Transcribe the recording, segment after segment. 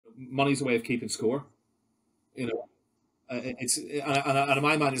money's a way of keeping score. You know, and in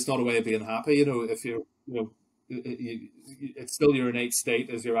my mind, it's not a way of being happy. You know, if you're, it's still your innate state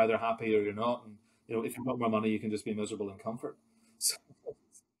is you're either happy or you're not. And you know, if you've got more money, you can just be miserable in comfort. So,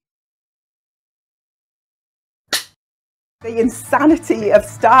 the insanity of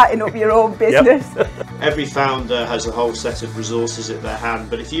starting up your own business. Yep. Every founder has a whole set of resources at their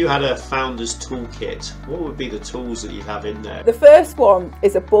hand, but if you had a founder's toolkit, what would be the tools that you'd have in there? The first one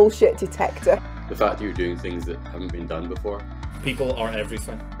is a bullshit detector. The fact that you're doing things that haven't been done before. people are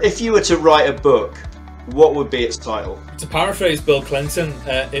everything. If you were to write a book, what would be its title? To paraphrase Bill Clinton,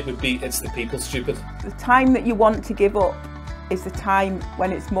 it would be "It's the people, stupid." The time that you want to give up is the time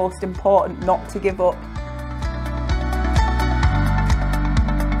when it's most important not to give up.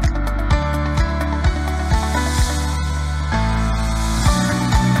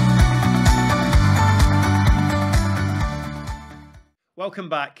 Welcome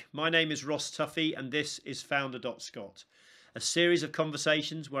back. My name is Ross Tuffee and this is Founder.scot, a series of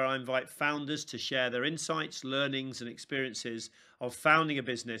conversations where I invite founders to share their insights, learnings and experiences of founding a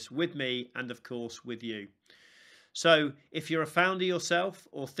business with me and of course with you. So if you're a founder yourself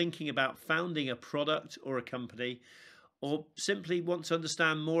or thinking about founding a product or a company, or simply want to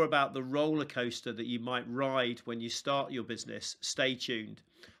understand more about the roller coaster that you might ride when you start your business, stay tuned.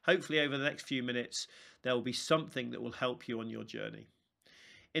 Hopefully over the next few minutes, there will be something that will help you on your journey.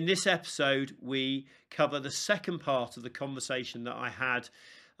 In this episode, we cover the second part of the conversation that I had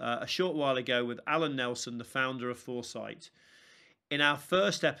a short while ago with Alan Nelson, the founder of Foresight. In our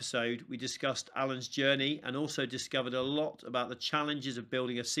first episode, we discussed Alan's journey and also discovered a lot about the challenges of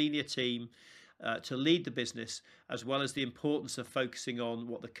building a senior team to lead the business, as well as the importance of focusing on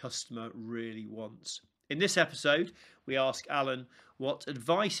what the customer really wants. In this episode, we ask Alan what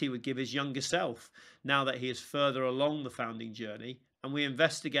advice he would give his younger self now that he is further along the founding journey, and we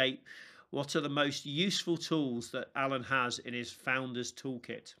investigate what are the most useful tools that Alan has in his founder's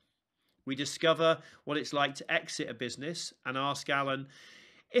toolkit. We discover what it's like to exit a business and ask Alan,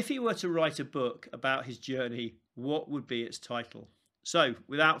 if he were to write a book about his journey, what would be its title? So,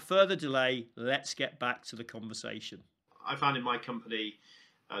 without further delay, let's get back to the conversation. I founded my company,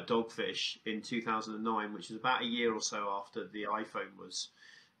 Dogfish, in 2009, which is about a year or so after the iPhone was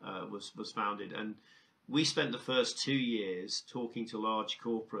founded, and we spent the first 2 years talking to large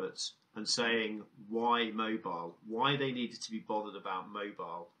corporates and saying why mobile, why they needed to be bothered about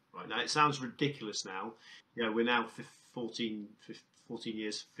mobile. Right now, it sounds ridiculous now. You know, we're now 15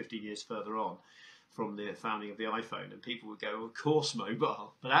 years further on from the founding of the iPhone, and people would go, well, of course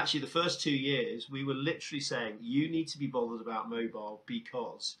mobile. But actually the first 2 years we were literally saying you need to be bothered about mobile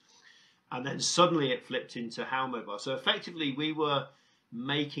because, and then suddenly it flipped into how mobile. So effectively we were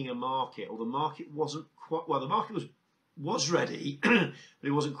making a market, or the market wasn't quite, well, the market was ready, but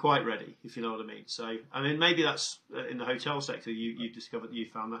it wasn't quite ready, if you know what I mean. So, I mean, maybe that's in the hotel sector, you discovered, you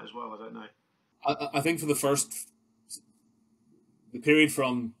found that as well, I don't know. I think for the period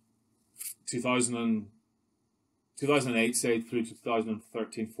from 2008, say, through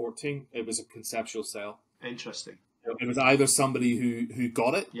 2013-14, it was a conceptual sale. Interesting. It was either somebody who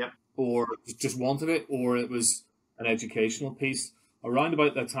got it, yep, or just wanted it, or it was an educational piece. Around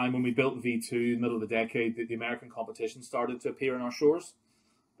about that time when we built V2, middle of the decade, the American competition started to appear on our shores.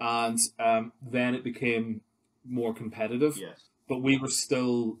 And then it became more competitive. Yes. But we were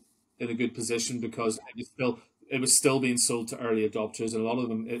still in a good position because it was still being sold to early adopters. And a lot of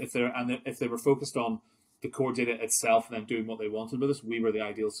them, if they were focused on the core data itself and then doing what they wanted with us, we were the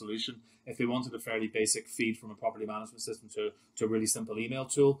ideal solution. If they wanted a fairly basic feed from a property management system to a really simple email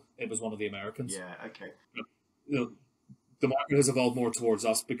tool, it was one of the Americans. Yeah, okay. You know, the market has evolved more towards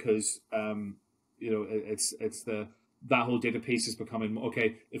us because it's that whole data piece is becoming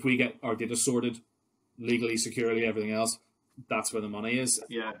okay. If we get our data sorted legally, securely, everything else, that's where the money is.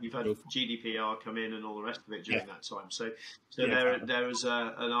 Yeah, you've had GDPR come in and all the rest of it during that time. So yeah, there is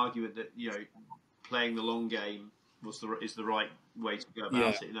an argument that playing the long game is the right way to go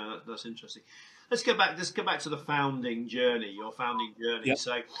about it. That's interesting. Let's go back to the founding journey. Your founding journey. Yep.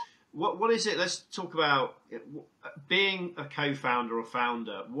 So. What is it? Let's talk about being a co-founder or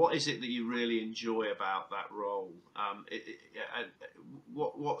founder. What is it that you really enjoy about that role?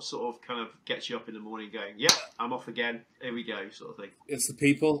 What sort of kind of gets you up in the morning going, yeah, I'm off again, here we go, sort of thing? It's the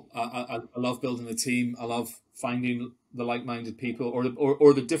people. I love building a team. I love finding the like-minded people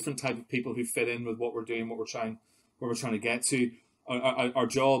or the different type of people who fit in with what we're doing, what we're trying to get to. Our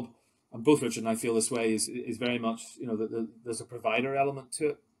job, and both Richard and I feel this way, is very much there's a provider element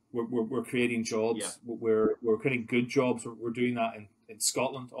to it. We're creating jobs. Yeah. We're creating good jobs. We're doing that in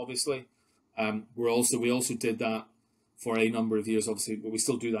Scotland, obviously. We also did that for a number of years. Obviously, but we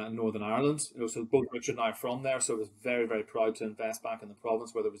still do that in Northern Ireland. So both Richard and I are from there, so I was very, very proud to invest back in the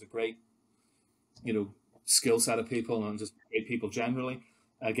province where there was a great, skill set of people and just great people generally.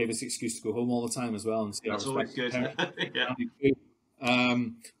 Gave us the excuse to go home all the time as well and see That's our always good. Yeah.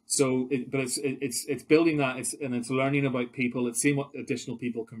 But it's building that. It's learning about people. It's seeing what additional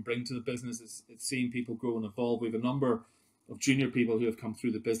people can bring to the business. It's seeing people grow and evolve. We have a number of junior people who have come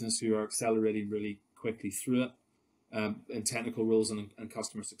through the business who are accelerating really quickly through it. In technical roles and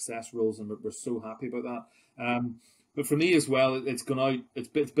customer success roles, and we're so happy about that. But for me as well, it's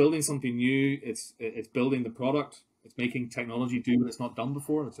building something new. It's building the product. It's making technology do what it's not done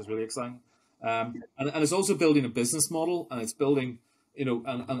before, which is really exciting. And it's also building a business model, and it's building,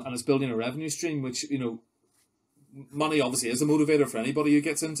 and it's building a revenue stream, which, money obviously is a motivator for anybody who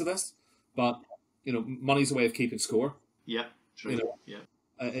gets into this, but, money's a way of keeping score. Yeah, true. Yeah.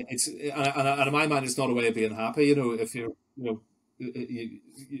 It's and in my mind, it's not a way of being happy. If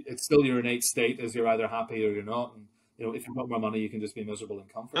it's still your innate state as you're either happy or you're not. And if you've got more money, you can just be miserable in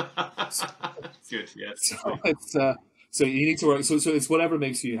comfort. Good, yeah. So you need to work. So it's whatever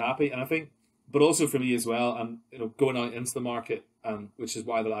makes you happy, and I think, but also for me as well, and going out into the market, and which is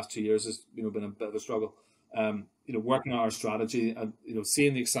why the last 2 years has been a bit of a struggle. Working out our strategy, and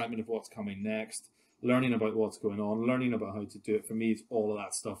seeing the excitement of what's coming next. Learning about what's going on, learning about how to do it. For me, all of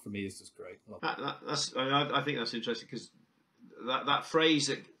that stuff for me is just great. I think that's interesting, because that phrase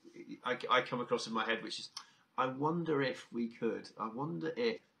that I come across in my head, which is, I wonder if we could. I wonder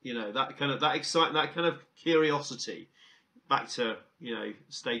if that kind of that kind of curiosity. Back to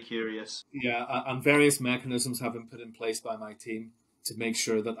stay curious. Yeah, and various mechanisms have been put in place by my team to make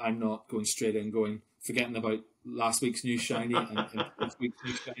sure that I'm not going straight in, forgetting about last week's new shiny and this week's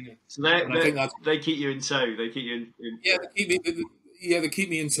new shiny. So they keep you in tow. They keep you in. Yeah, they keep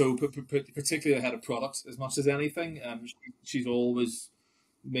me in tow, particularly ahead of product as much as anything. She's always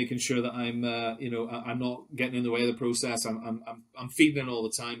making sure that I'm, I'm not getting in the way of the process. I'm feeding in all the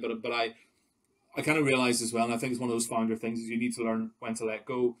time, but I kind of realize as well, and I think it's one of those founder things, is you need to learn when to let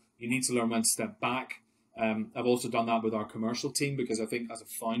go. You need to learn when to step back. I've also done that with our commercial team, because I think as a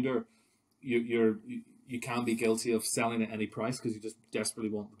founder, you can be guilty of selling at any price because you just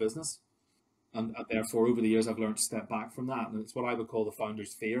desperately want the business. And therefore, over the years, I've learned to step back from that. And it's what I would call the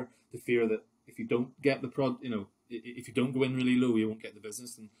founder's fear, the fear that if you don't get the if you don't go in really low, you won't get the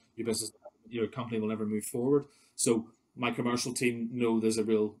business, and your company will never move forward. So my commercial team know there's a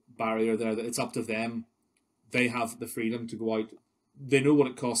real barrier there, that it's up to them. They have the freedom to go out. They know what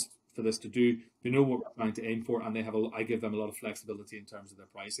it costs for this to do. They know what we're trying to aim for, and I give them a lot of flexibility in terms of their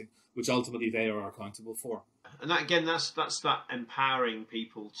pricing, which ultimately they are accountable for. And that, again, that's that empowering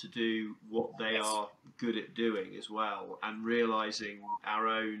people to do what they are good at doing as well, and realizing our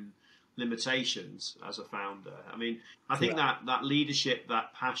own limitations as a founder. I mean, I think that leadership,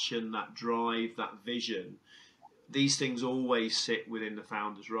 that passion, that drive, that vision, these things always sit within the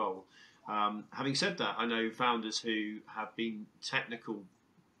founder's role. Having said that, I know founders who have been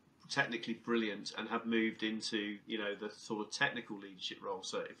technically brilliant and have moved into the sort of technical leadership role,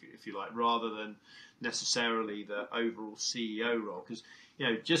 so if you like, rather than necessarily the overall CEO role, because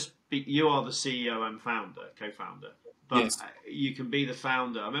you are the CEO and co-founder, but yes, you can be the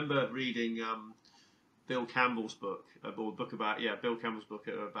founder. I remember reading Bill Campbell's book, Bill Campbell's book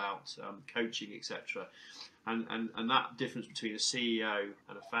about coaching, etc. And that difference between a CEO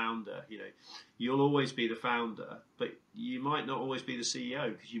and a founder, you'll always be the founder, but you might not always be the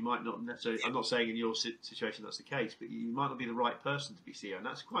CEO, because you might not necessarily, I'm not saying in your situation that's the case, but you might not be the right person to be CEO. And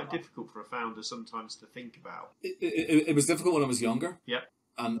that's quite difficult for a founder sometimes to think about. It was difficult when I was younger. Yeah.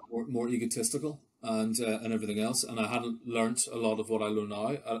 And more egotistical and everything else. And I hadn't learnt a lot of what I learn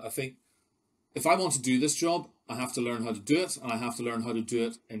now. I think if I want to do this job, I have to learn how to do it, and I have to learn how to do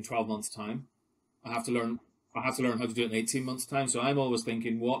it in 12 months' time. I have to learn how to do it in 18 months' time. So I'm always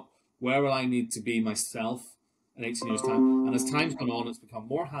thinking, where will I need to be myself in 18 years' time? And as time's gone on, it's become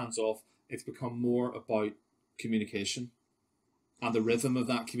more hands-off. It's become more about communication. And the rhythm of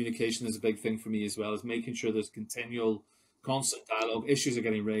that communication is a big thing for me as well, is making sure there's continual, constant dialogue. Issues are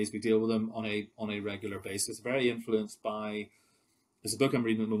getting raised. We deal with them on a regular basis. Very influenced by, there's a book I'm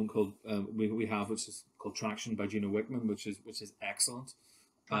reading at the moment called, which is called Traction by Gino Wickman, which is excellent.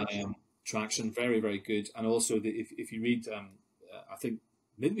 Traction, very, very good. And also, if you read, I think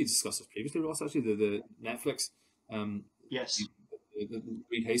maybe we discussed this previously, Ross, actually, the Netflix, yes, the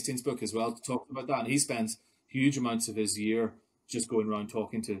Reed Hastings book as well, talked about that. And he spends huge amounts of his year just going around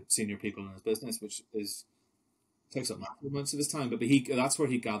talking to senior people in his business, which takes up massive amounts of his time. But that's where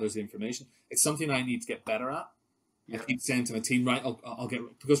he gathers the information. It's something I need to get better at. I keep saying to my team, right, I'll get,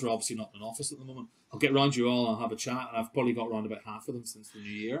 because we're obviously not in an office at the moment, I'll get round you all, I'll have a chat, and I've probably got around about half of them since the new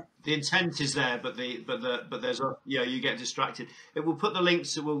year. The intent is there, but there's a you get distracted. We'll put the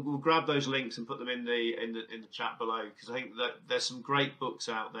links. We'll grab those links and put them in the chat below, because I think that there's some great books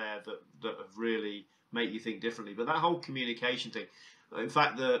out there that have really make you think differently. But that whole communication thing. In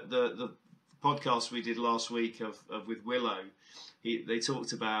fact, the podcast we did last week with Willow, they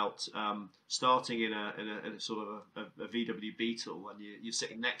talked about starting in a sort of a VW Beetle, and you're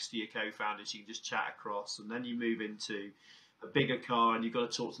sitting next to your co-founders, you can just chat across, and then you move into a bigger car and you've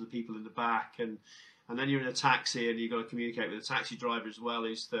got to talk to the people in the back, and then you're in a taxi and you've got to communicate with the taxi driver as well,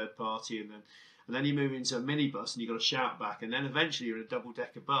 who's third party, and then you move into a minibus and you've got to shout back, and then eventually you're in a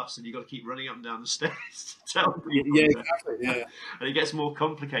double-decker bus and you've got to keep running up and down the stairs to tell people. Yeah, exactly. Yeah. And it gets more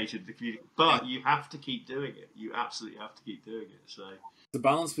complicated to communicate, but you have to keep doing it. You absolutely have to keep doing it. So the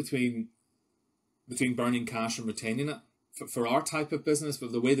balance between burning cash and retaining it for our type of business, for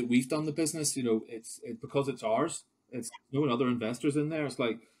the way that we've done the business, it's because it's ours. It's no other investors in there. It's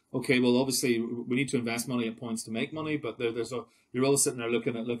like, okay, well, obviously we need to invest money at points to make money, but you're all sitting there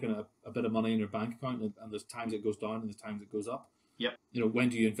looking at a bit of money in your bank account, and there's times it goes down and there's times it goes up. Yep. When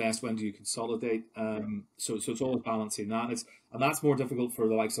do you invest? When do you consolidate? So it's always balancing that. And that's more difficult for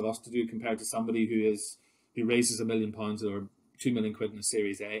the likes of us to do compared to somebody who raises £1 million or £2 million in a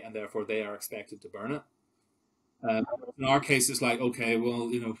Series A, and therefore they are expected to burn it. In our case, it's like, okay, well,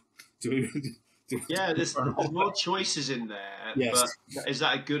 do we? There's more choices in there, yes. But is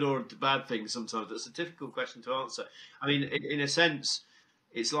that a good or a bad thing? Sometimes that's a difficult question to answer. I mean, in a sense,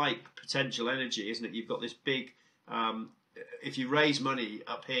 it's like potential energy, isn't it? You've got this big, if you raise money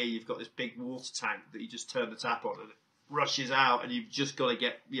up here, you've got this big water tank that you just turn the tap on and it rushes out, and you've just got to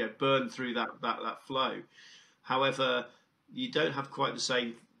get burn through that flow. However, you don't have quite the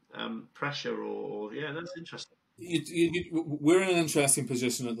same pressure, or that's interesting. We're in an interesting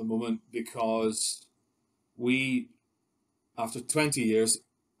position at the moment because we, after 20 years,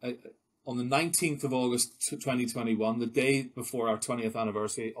 on the 19th of August 2021, the day before our 20th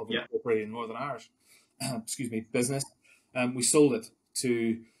anniversary of incorporating Northern Irish, business, we sold it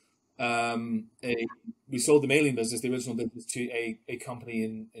to we sold the mailing business, the original business, to a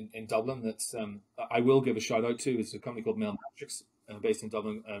company in Dublin that I will give a shout out to. It's a company called Mail Metrics, based in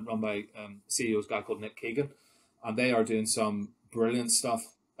Dublin, run by CEO's guy called Nick Keegan. And they are doing some brilliant stuff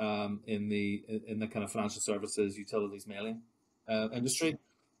in the kind of financial services, utilities, mailing industry.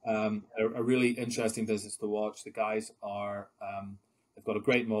 A really interesting business to watch. The guys are they've got a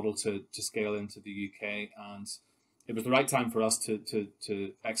great model to scale into the UK, and it was the right time for us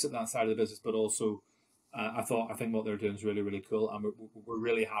to exit that side of the business. But also, I think what they're doing is really, really cool, and we're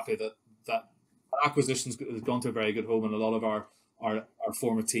really happy that acquisitions has gone to a very good home, and a lot of our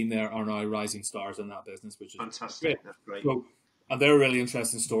former team there are now rising stars in that business, which is fantastic. Great. That's great. So, and they're a really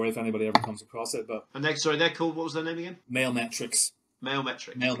interesting story if anybody ever comes across it. But they're called, what was their name again? Mail Metrics. Mail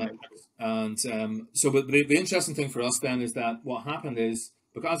Metrics. And but the interesting thing for us then is that what happened is,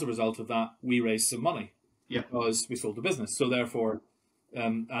 because as a result of that, we raised some money because we sold the business. So therefore,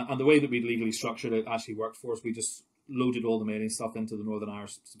 and the way that we legally structured it actually worked for us. We just loaded all the mailing stuff into the Northern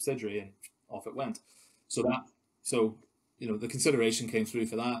Irish subsidiary, and off it went. So the consideration came through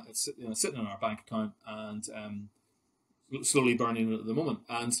for that. It's sitting in our bank account and slowly burning at the moment.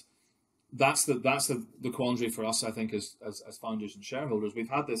 And that's the quandary for us, I think, as founders and shareholders. We've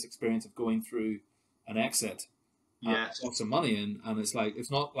had this experience of going through an exit, got some money in, and it's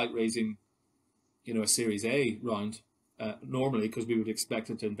not like raising, a Series A round normally, because we would expect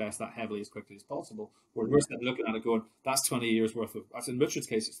it to invest that heavily as quickly as possible. Where we're looking at it going, that's 20 years worth of. That's in Richard's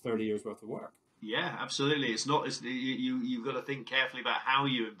case, it's 30 years worth of work. Yeah, absolutely. It's not. You've got to think carefully about how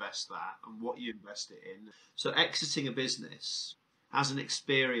you invest that and what you invest it in. So exiting a business as an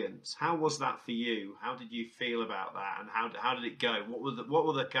experience, how was that for you? How did you feel about that, and how did it go? What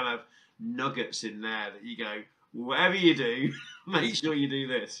were the kind of nuggets in there that you go, whatever you do, make sure you do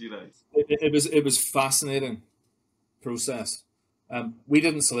this? It was fascinating process. We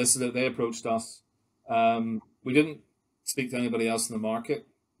didn't solicit it; they approached us. We didn't speak to anybody else in the market.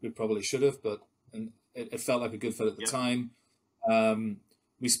 We probably should have, but it felt like a good fit at the time. It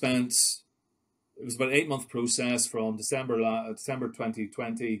was about an 8-month process from December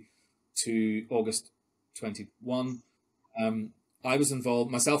 2020 to August 21. I was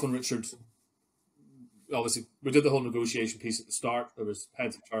involved, myself and Richard. Obviously, we did the whole negotiation piece at the start. There was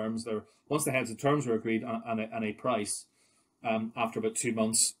heads of terms. Once the heads of terms were agreed on a price, after about 2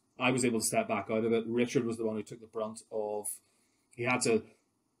 months, I was able to step back out of it. Richard was the one who took the brunt of. He had to.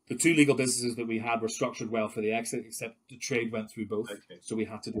 The two legal businesses that we had were structured well for the exit, except the trade went through both. Okay. So we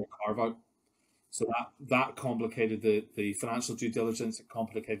had to do a carve out. So that complicated the financial due diligence. It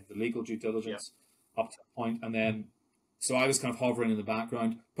complicated the legal due diligence up to a point, and then so I was kind of hovering in the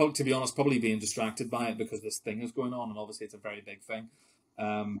background. Probably, to be honest, probably being distracted by it because this thing is going on, and obviously it's a very big thing.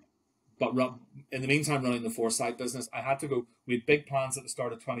 But in the meantime, running the Foresight business, I had to go. We had big plans at the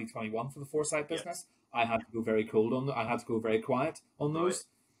start of 2021 for the Foresight business. I had to go very cold on. I had to go very quiet on those.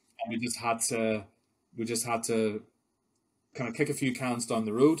 And we just had to kind of kick a few cans down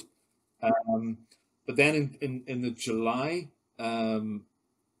the road. But then in the July,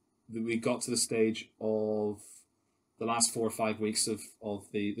 we got to the stage of the last 4 or 5 weeks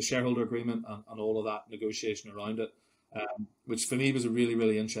of the shareholder agreement and all of that negotiation around it, which for me was a really,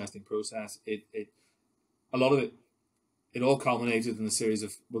 really interesting process. A lot of it all culminated in a series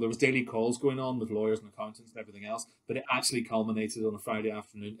of, well, there was daily calls going on with lawyers and accountants and everything else, but it actually culminated on a Friday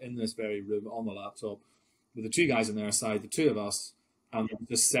afternoon in this very room on the laptop with the two guys on their side, the two of us, and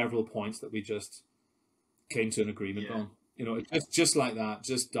just several points that we just came to an agreement on. You know, it's just like that,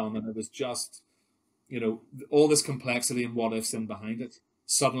 just done, and it was just, you know, all this complexity and what ifs in behind it.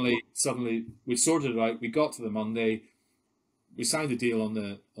 Suddenly we sorted it out. We got to the Monday, we signed the deal on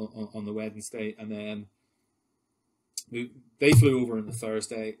the Wednesday, and then they flew over on the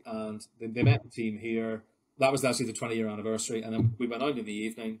Thursday, and they met the team here. That was actually the 20-year anniversary, and then we went out in the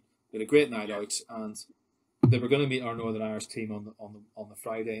evening. We had a great night out, and they were going to meet our Northern Irish team on the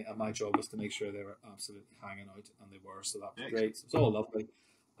Friday, and my job was to make sure they were absolutely hanging out, and they were. So that was great. It was all lovely,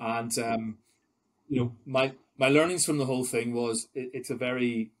 and you know, my learnings from the whole thing was it's a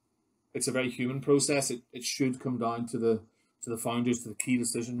very human process. It should come down to the founders, to the key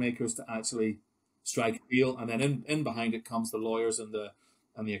decision makers, to actually strike a deal, and then in behind it comes the lawyers and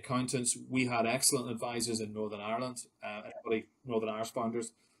the accountants. We had excellent advisors in Northern Ireland, Northern Irish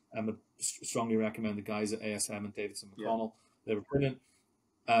founders. I would strongly recommend the guys at ASM and Davidson McConnell. They were brilliant.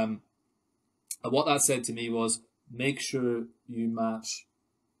 And what that said to me was, make sure you match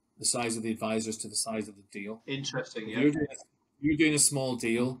the size of the advisors to the size of the deal. Interesting. If you're doing a small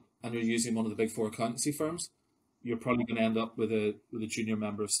deal and you're using one of the big four accountancy firms, you're probably going to end up with a junior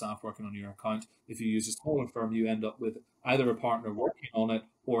member of staff working on your account. If you use a smaller firm, you end up with either a partner working on it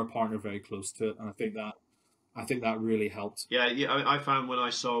or a partner very close to it. And I think that really helped. Yeah. I found when I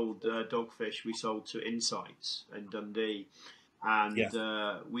sold Dogfish, we sold to Insights in Dundee, and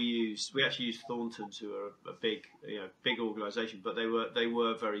we actually used Thorntons, who are a big organisation, but they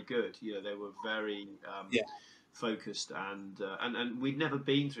were very good. You know, they were very focused, and we'd never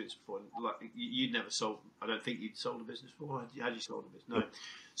been through this before. Like, you'd never sold. I don't think you'd sold a business before. Had you sold a business? No.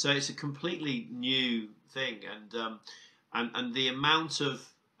 So it's a completely new thing, and the amount of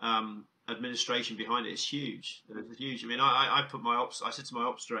administration behind it is huge. It's huge. I mean, I said to my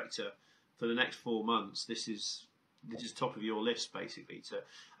ops director, for the next 4 months, this is top of your list, basically.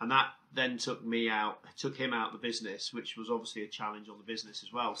 And that then took him out of the business, which was obviously a challenge on the business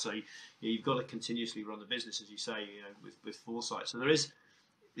as well. So you've got to continuously run the business, as you say, with Foresight. So there is,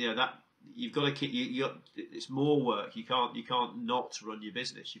 that you've got to keep. It's more work. You can't not run your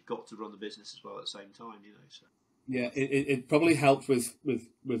business. You've got to run the business as well at the same time. So. Yeah, it probably helped with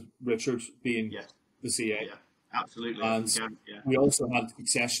Richard being the CA. Yeah, absolutely. And we also had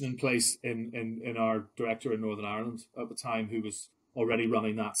succession in place in our director in Northern Ireland at the time, who was already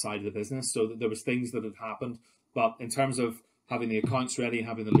running that side of the business. So there was things that had happened. But in terms of having the accounts ready,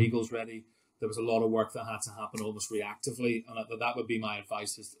 having the legals ready, there was a lot of work that had to happen almost reactively. And that would be my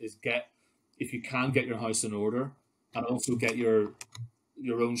advice: is if you can, get your house in order, and also get your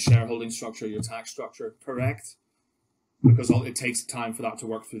own shareholding structure, your tax structure correct. Because it takes time for that to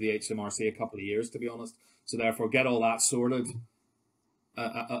work through the HMRC, a couple of years, to be honest. So therefore, get all that sorted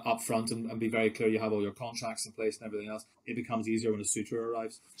up front and be very clear you have all your contracts in place and everything else. It becomes easier when a suitor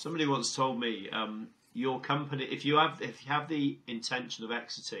arrives. Somebody once told me, your company, if you have the intention of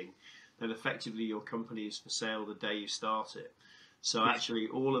exiting, then effectively your company is for sale the day you start it. So actually,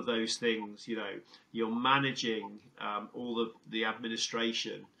 all of those things, you're managing all the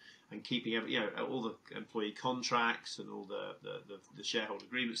administration and keeping all the employee contracts and all the shareholder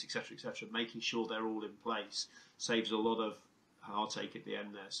agreements, etc., making sure they're all in place saves a lot of heartache at the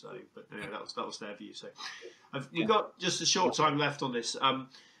end there. So, but that was their view. So, we've got just a short time left on this.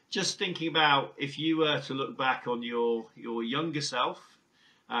 Just thinking about, if you were to look back on your younger self,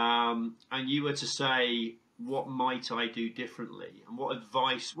 and you were to say, what might I do differently, and what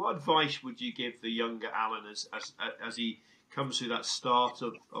advice would you give the younger Alan as he comes through that start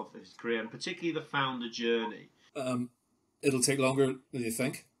of his career, and particularly the founder journey? It'll take longer than you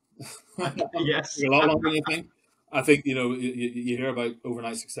think. Yes. A lot longer than you think. I think, you hear about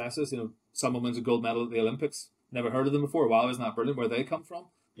overnight successes. Someone wins a gold medal at the Olympics. Never heard of them before. Wow, isn't that brilliant? Where they come from?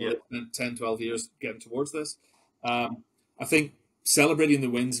 They spent 10, 12 years getting towards this. I think celebrating the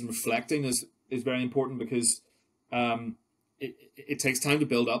wins and reflecting is very important, because it takes time to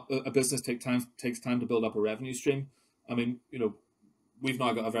build up a business. Takes time to build up a revenue stream. I mean, we've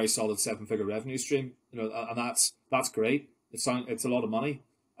now got a very solid 7-figure revenue stream. And that's great. It's a lot of money,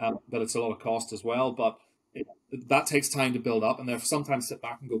 but it's a lot of cost as well. But that takes time to build up, and therefore sometimes sit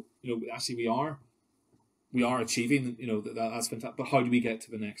back and go, actually we are achieving. That's fantastic. But how do we get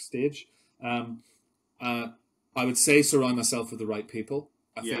to the next stage? I would say surround myself with the right people.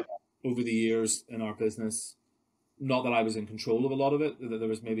 I think over the years in our business, not that I was in control of a lot of it, that there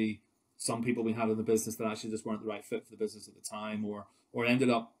was maybe some people we had in the business that actually just weren't the right fit for the business at the time, or ended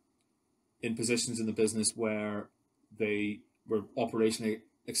up in positions in the business where they were operationally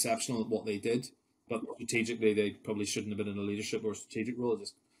exceptional at what they did, but strategically they probably shouldn't have been in a leadership or a strategic role. It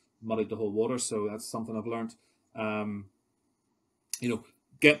just muddied the whole water. So that's something I've learned.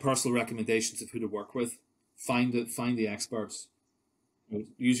 Get personal recommendations of who to work with. Find the experts.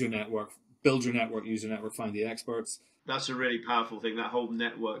 Use your network. Build your network. Use your network. Find the experts. That's a really powerful thing. That whole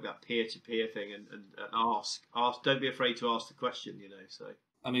network, that peer-to-peer thing, and ask. Don't be afraid to ask the question. So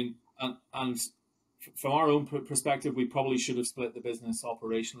I mean, and from our own perspective, we probably should have split the business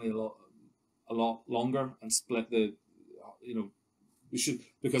operationally a lot longer, and split the, we should,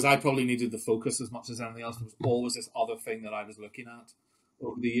 because I probably needed the focus as much as anything else. There was always this other thing that I was looking at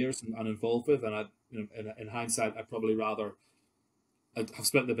over the years and involved with, and in hindsight, I'd probably rather have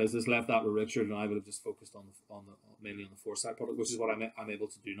split the business, left that with Richard, and I would have just focused mainly on the Foresight product, which is what I'm able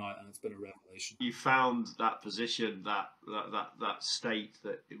to do now, and it's been a revelation. You found that position, that state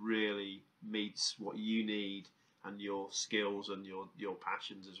that it really meets what you need and your skills and your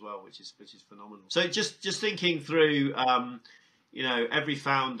passions as well, which is phenomenal. So just thinking through, every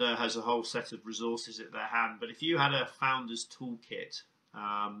founder has a whole set of resources at their hand, but if you had a founder's toolkit,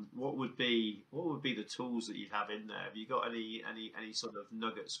 what would be the tools that you'd have in there? Have you got any sort of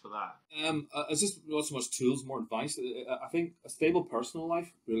nuggets for that? It's just not so much tools, more advice. I think a stable personal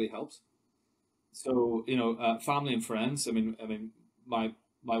life really helps. So family and friends. I mean, my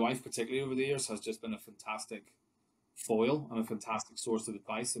wife particularly over the years has just been a fantastic foil and a fantastic source of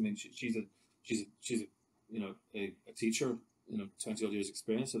advice. I mean, she's a teacher, 20 odd years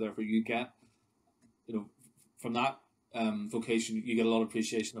experience. So therefore, you get from that vocation, you get a lot of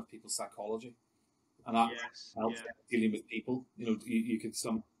appreciation of people's psychology, and that helps dealing with people. You could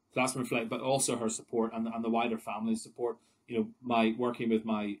that's reflect, but also her support and the wider family support. My working with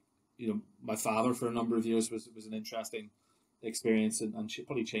my father for a number of years was an interesting experience, and she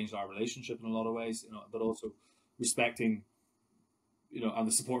probably changed our relationship in a lot of ways. But also respecting, and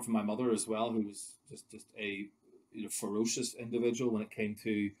the support from my mother as well, who was just a ferocious individual when it came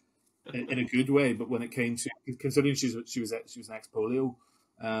to. In a good way, but when it came to considering she was an ex-polio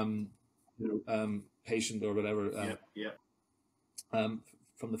patient or whatever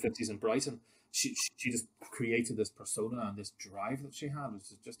from the 50s in Brighton, she just created this persona and this drive that she had, which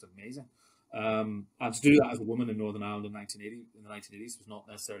is just amazing. And to do that as a woman in Northern Ireland in the 1980s was not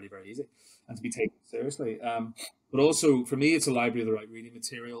necessarily very easy, and to be taken seriously. But also for me, it's a library of the right reading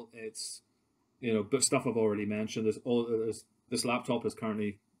material. It's book stuff I've already mentioned. There's this laptop is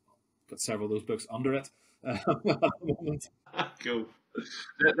currently got several of those books under it. Cool.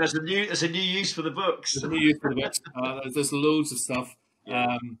 There's a new use for the books. There's a new use for the books. There's loads of stuff.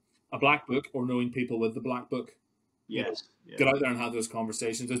 A black book, or knowing people with the black book. Yes. Get out there and have those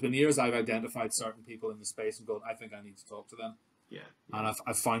conversations. There's been years I've identified certain people in the space and gone, I think I need to talk to them. Yeah. And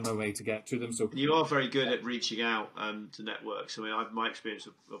I've found my way to get to them. So you are very good at reaching out to networks. I mean, my experience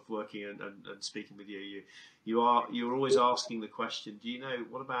of working and speaking with you're always asking the question, do you know,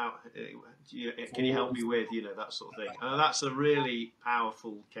 what about, can you help me with, that sort of thing. And that's a really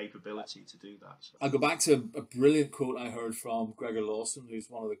powerful capability to do that. So. I'll go back to a brilliant quote I heard from Gregor Lawson, who's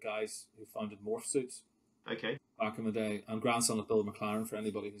one of the guys who founded Morph Suits. Okay. Back in the day, and grandson of Bill McLaren, for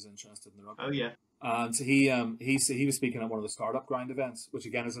anybody who's interested in the rugby. Oh yeah. And he was speaking at one of the startup grind events, which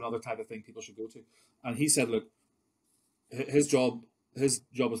again is another type of thing people should go to. And he said, look, his job as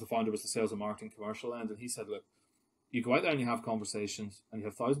the founder was the sales and marketing commercial end. And he said, look, you go out there and you have conversations, and you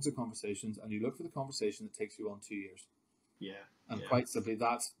have thousands of conversations, and you look for the conversation that takes you on 2 years. Yeah. And quite simply,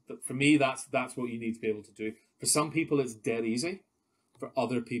 for me, that's what you need to be able to do. For some people, it's dead easy. For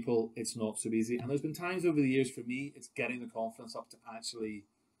other people, it's not so easy. And there's been times over the years, for me, it's getting the confidence up to actually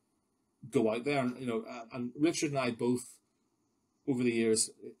go out there. And, and Richard and I both, over the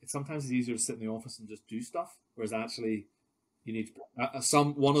years, sometimes it's easier to sit in the office and just do stuff, whereas actually you need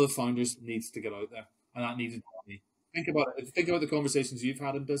one of the founders needs to get out there, and that needs to be me. Think about it. Think about the conversations you've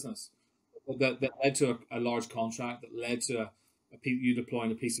had in business that led to a large contract, that led to you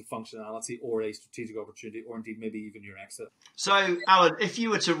deploying a piece of functionality or a strategic opportunity, or indeed maybe even your exit. So, Alan, if you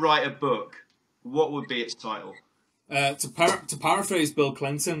were to write a book, what would be its title? To paraphrase Bill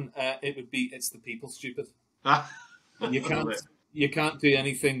Clinton, it would be "It's the people, stupid." You can't do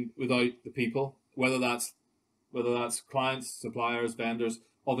anything without the people, whether that's clients, suppliers, vendors,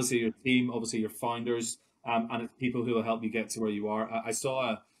 obviously your team, obviously your founders, and it's people who will help you get to where you are. I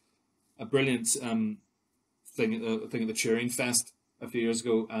saw a brilliant thing at the Turing Fest a few years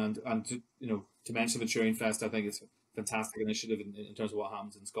ago, and to mention the Turing Fest, I think it's a fantastic initiative in terms of what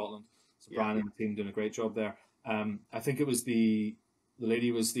happens in Scotland. So Brian and the team doing a great job there. I think it was the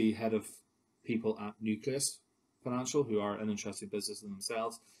lady was the head of people at Nucleus Financial, who are an interesting business in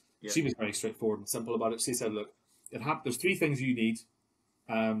themselves. Yeah. She was very straightforward and simple about it. She said, "Look, there's three things you need,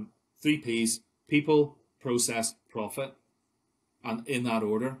 3 Ps: people, process, profit, and in that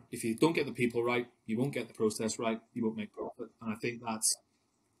order. If you don't get the people right, you won't get the process right. You won't make profit." And I think that's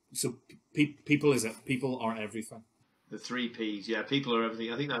so. People is it. People are everything. The 3 Ps, yeah, people are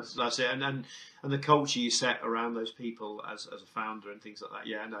everything. I think that's it, and the culture you set around those people as a founder and things like that.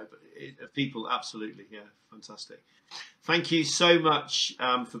 Yeah, no, but people, absolutely, yeah, fantastic. Thank you so much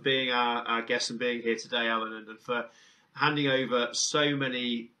for being our guest and being here today, Alan, and for handing over so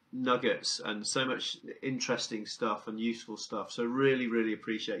many nuggets and so much interesting stuff and useful stuff. So really, really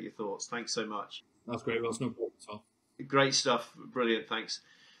appreciate your thoughts. Thanks so much. That's great. Well, it's no problem at all. Great stuff. Brilliant. Thanks.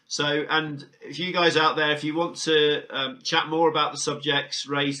 So, and if you guys out there, if you want to chat more about the subjects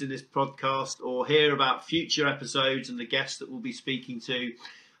raised in this podcast or hear about future episodes and the guests that we'll be speaking to,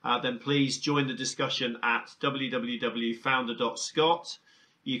 then please join the discussion at www.founder.scot.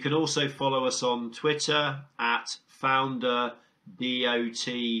 You can also follow us on Twitter at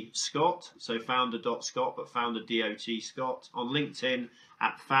FounderDotScot, so Founder.scot, but FounderDotScot. On LinkedIn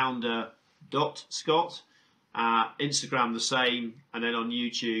at FounderDotScot. Instagram the same, and then on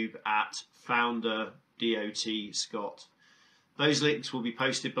YouTube at FounderDotScot. Those links will be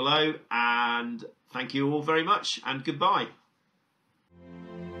posted below, and thank you all very much, and goodbye.